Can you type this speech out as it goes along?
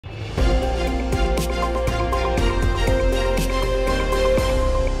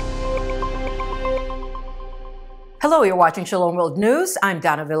Hello, you're watching Shalom World News. I'm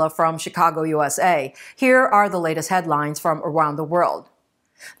Dana Villa from Chicago, USA. Here are the latest headlines from around the world.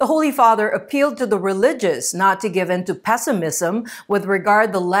 The Holy Father appealed to the religious not to give in to pessimism with regard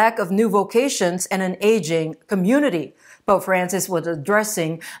to the lack of new vocations in an aging community. Pope Francis was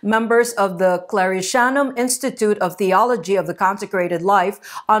addressing members of the Claretianum Institute of Theology of the Consecrated Life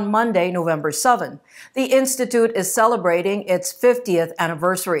on Monday, November 7. The institute is celebrating its 50th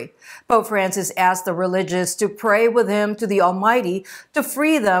anniversary. Pope Francis asked the religious to pray with him to the Almighty to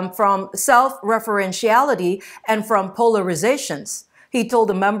free them from self-referentiality and from polarizations. He told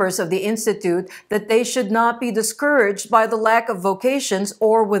the members of the Institute that they should not be discouraged by the lack of vocations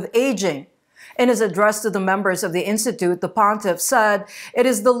or with aging. In his address to the members of the Institute, the Pontiff said, "It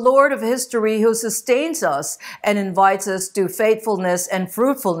is the Lord of history who sustains us and invites us to faithfulness and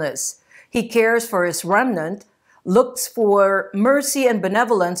fruitfulness. He cares for his remnant, looks for mercy and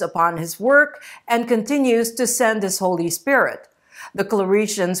benevolence upon his work, and continues to send his Holy Spirit." The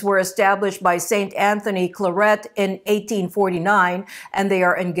Claretians were established by St. Anthony Claret in 1849, and they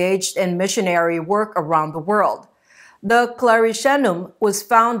are engaged in missionary work around the world. The Claretianum was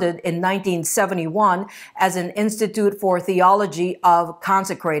founded in 1971 as an Institute for Theology of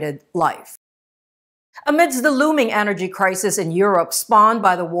Consecrated Life. Amidst the looming energy crisis in Europe spawned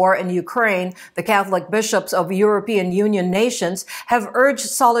by the war in Ukraine, the Catholic bishops of European Union nations have urged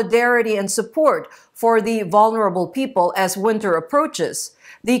solidarity and support for the vulnerable people as winter approaches.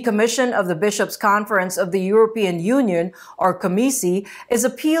 The Commission of the Bishops' Conference of the European Union, or COMICI, is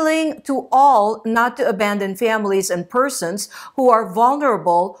appealing to all not to abandon families and persons who are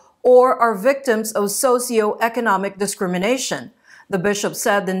vulnerable or are victims of socio-economic discrimination. The bishop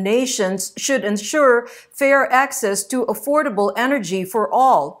said the nations should ensure fair access to affordable energy for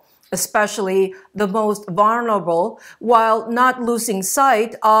all, especially the most vulnerable, while not losing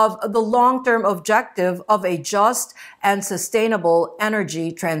sight of the long-term objective of a just and sustainable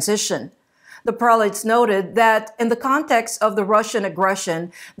energy transition. The prelates noted that in the context of the Russian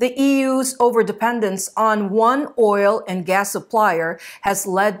aggression, the EU's overdependence on one oil and gas supplier has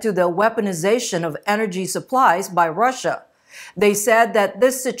led to the weaponization of energy supplies by Russia. They said that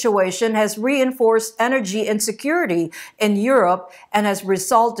this situation has reinforced energy insecurity in Europe and has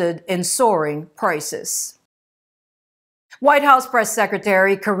resulted in soaring prices. White House Press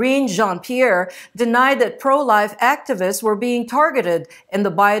Secretary Karine Jean-Pierre denied that pro-life activists were being targeted in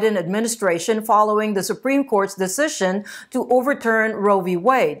the Biden administration following the Supreme Court's decision to overturn Roe v.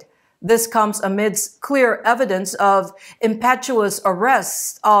 Wade. This comes amidst clear evidence of impetuous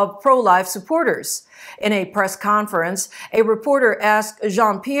arrests of pro-life supporters. In a press conference, a reporter asked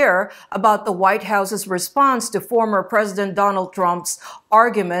Jean-Pierre about the White House's response to former President Donald Trump's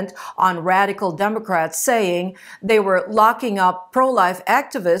argument on radical Democrats saying they were locking up pro-life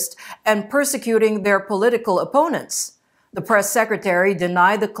activists and persecuting their political opponents. The press secretary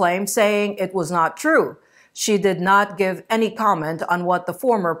denied the claim, saying it was not true. She did not give any comment on what the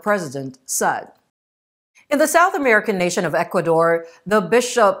former president said. In the South American nation of Ecuador, the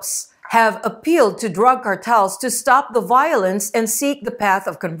bishops have appealed to drug cartels to stop the violence and seek the path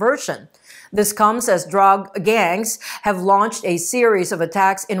of conversion. This comes as drug gangs have launched a series of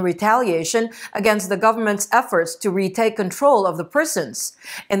attacks in retaliation against the government's efforts to retake control of the prisons.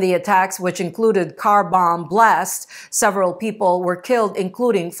 In the attacks, which included car bomb blasts, several people were killed,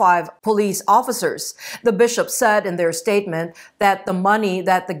 including 5 police officers. The bishops said in their statement that the money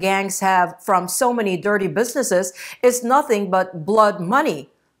that the gangs have from so many dirty businesses is nothing but blood money.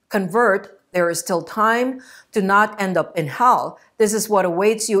 Convert, there is still time to not end up in hell. This is what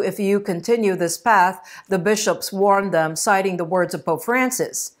awaits you if you continue this path, the bishops warned them, citing the words of Pope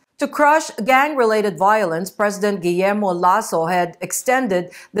Francis. To crush gang-related violence, President Guillermo Lasso had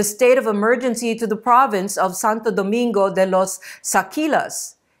extended the state of emergency to the province of Santo Domingo de los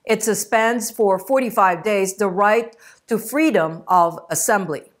Saquilas. It suspends for 45 days the right to freedom of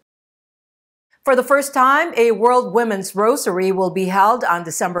assembly. For the first time, a World Women's Rosary will be held on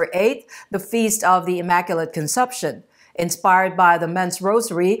December 8th, the Feast of the Immaculate Conception. Inspired by the Men's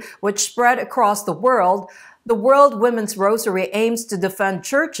Rosary, which spread across the World Women's Rosary aims to defend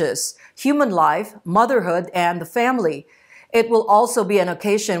churches, human life, motherhood, and the family. It will also be an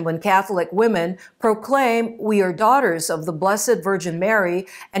occasion when Catholic women proclaim, "We are daughters of the Blessed Virgin Mary,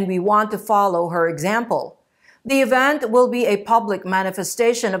 and we want to follow her example." The event will be a public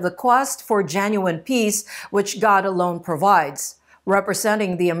manifestation of the quest for genuine peace, which God alone provides.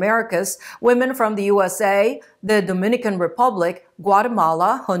 Representing the Americas, women from the USA, the Dominican Republic,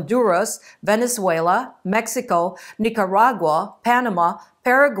 Guatemala, Honduras, Venezuela, Mexico, Nicaragua, Panama,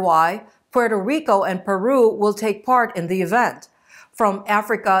 Paraguay, Puerto Rico, and Peru will take part in the event. From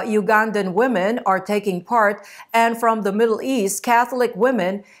Africa, Ugandan women are taking part, and from the Middle East, Catholic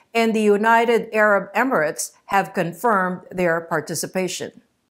women in the United Arab Emirates have confirmed their participation.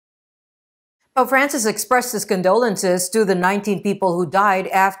 Pope Francis expressed his condolences to the 19 people who died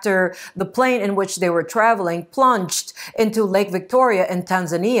after the plane in which they were traveling plunged into Lake Victoria in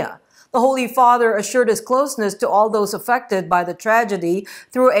Tanzania. The Holy Father assured his closeness to all those affected by the tragedy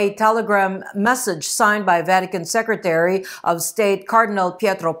through a telegram message signed by Vatican Secretary of State Cardinal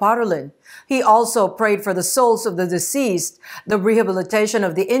Pietro Parolin. He also prayed for the souls of the deceased, the rehabilitation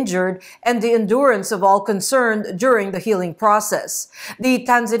of the injured, and the endurance of all concerned during the healing process. The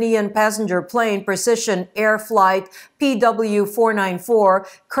Tanzanian passenger plane Precision Air Flight PW494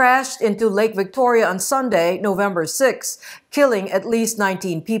 crashed into Lake Victoria on Sunday, November 6, killing at least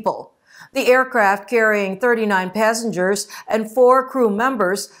 19 people. The aircraft, carrying 39 passengers and 4 crew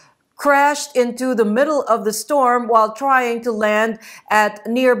members, crashed into the middle of the storm while trying to land at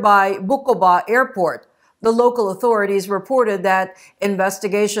nearby Bukoba Airport. The local authorities reported that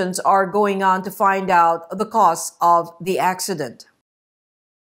investigations are going on to find out the cause of the accident.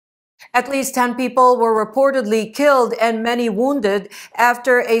 At least 10 people were reportedly killed and many wounded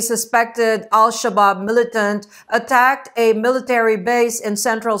after a suspected al-Shabaab militant attacked a military base in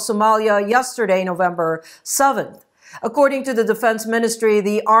central Somalia yesterday, November 7th. According to the Defense Ministry,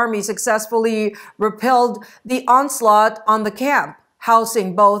 the army successfully repelled the onslaught on the camp,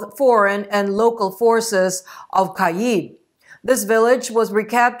 housing both foreign and local forces of Qayyid. This village was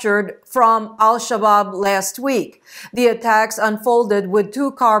recaptured from al-Shabaab last week. The attacks unfolded with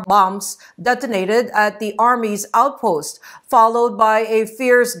 2 car bombs detonated at the army's outpost, followed by a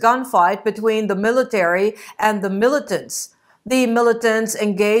fierce gunfight between the military and the militants. The militants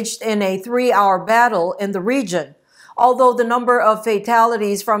engaged in a 3-hour battle in the region. Although the number of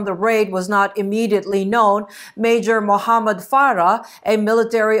fatalities from the raid was not immediately known, Major Mohammed Farah, a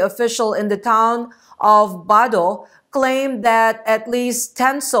military official in the town of Bado, claimed that at least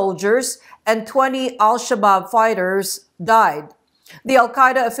 10 soldiers and 20 al-Shabaab fighters died. The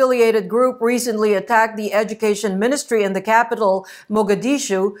al-Qaeda-affiliated group recently attacked the education ministry in the capital,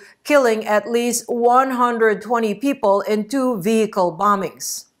 Mogadishu, killing at least 120 people in 2 vehicle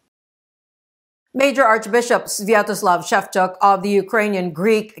bombings. Major Archbishop Sviatoslav Shevchuk of the Ukrainian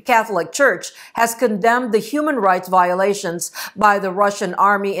Greek Catholic Church has condemned the human rights violations by the Russian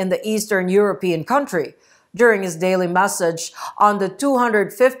army in the Eastern European country. During his daily message on the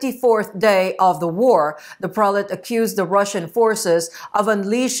 254th day of the war, the prelate accused the Russian forces of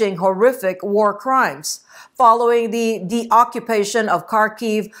unleashing horrific war crimes. Following the deoccupation of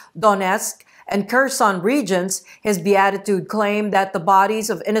Kharkiv, Donetsk, and Kherson regions, his beatitude claimed that the bodies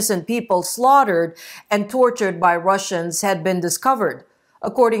of innocent people slaughtered and tortured by Russians had been discovered.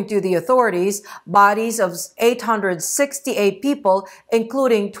 According to the authorities, bodies of 868 people,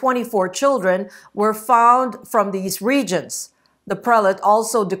 including 24 children, were found from these regions. The prelate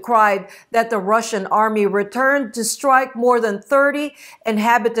also decried that the Russian army returned to strike more than 30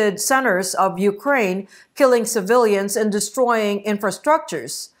 inhabited centers of Ukraine, killing civilians and destroying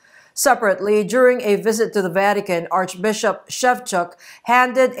infrastructures. Separately, during a visit to the Vatican, Archbishop Shevchuk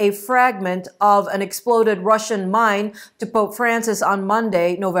handed a fragment of an exploded Russian mine to Pope Francis on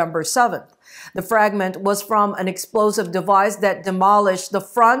Monday, November 7th. The fragment was from an explosive device that demolished the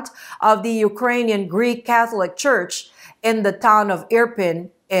front of the Ukrainian Greek Catholic Church in the town of Irpin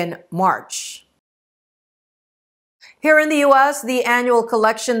in March. Here in the U.S., the annual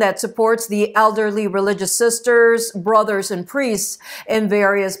collection that supports the elderly religious sisters, brothers, and priests in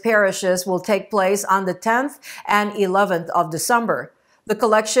various parishes will take place on the 10th and 11th of December. The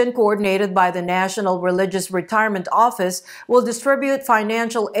collection, coordinated by the National Religious Retirement Office, will distribute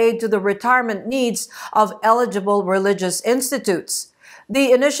financial aid to the retirement needs of eligible religious institutes.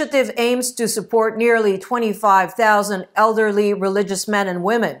 The initiative aims to support nearly 25,000 elderly religious men and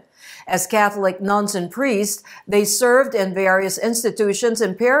women. As Catholic nuns and priests, they served in various institutions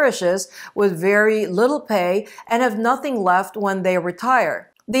and parishes with very little pay and have nothing left when they retire.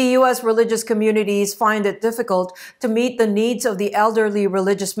 The U.S. religious communities find it difficult to meet the needs of the elderly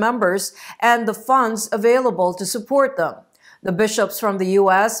religious members and the funds available to support them. The bishops from the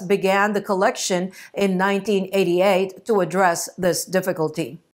U.S. began the collection in 1988 to address this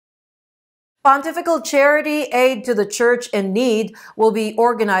difficulty. Pontifical Charity Aid to the Church in Need will be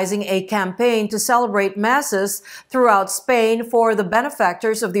organizing a campaign to celebrate masses throughout Spain for the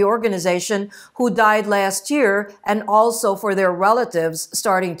benefactors of the organization who died last year and also for their relatives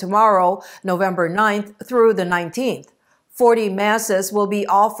starting tomorrow, November 9th through the 19th. 40 masses will be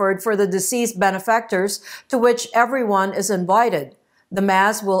offered for the deceased benefactors, to which everyone is invited. The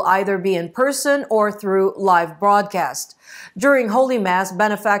Mass will either be in person or through live broadcast. During Holy Mass,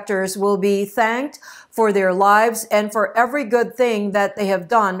 benefactors will be thanked for their lives and for every good thing that they have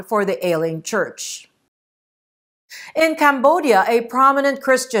done for the ailing church. In Cambodia, a prominent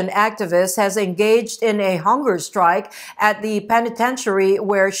Christian activist has engaged in a hunger strike at the penitentiary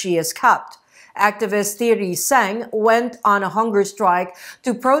where she is kept. Activist Thierry Seng went on a hunger strike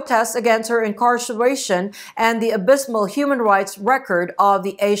to protest against her incarceration and the abysmal human rights record of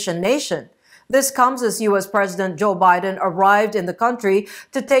the Asian nation. This comes as U.S. President Joe Biden arrived in the country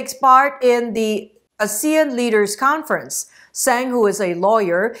to take part in the ASEAN Leaders Conference. Sang, who is a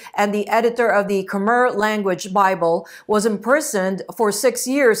lawyer and the editor of the Khmer language Bible, was imprisoned for 6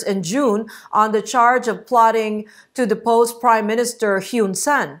 years in June on the charge of plotting to depose Prime Minister Hun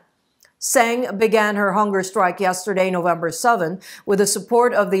Sen. Sang began her hunger strike yesterday, November 7, with the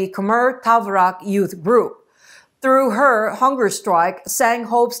support of the Khmer Tavarak Youth Group. Through her hunger strike, Sang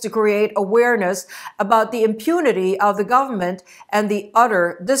hopes to create awareness about the impunity of the government and the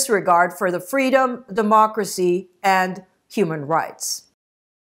utter disregard for the freedom, democracy, and human rights.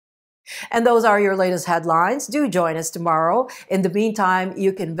 And those are your latest headlines. Do join us tomorrow. In the meantime,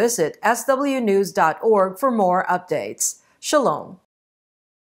 you can visit swnews.org for more updates. Shalom.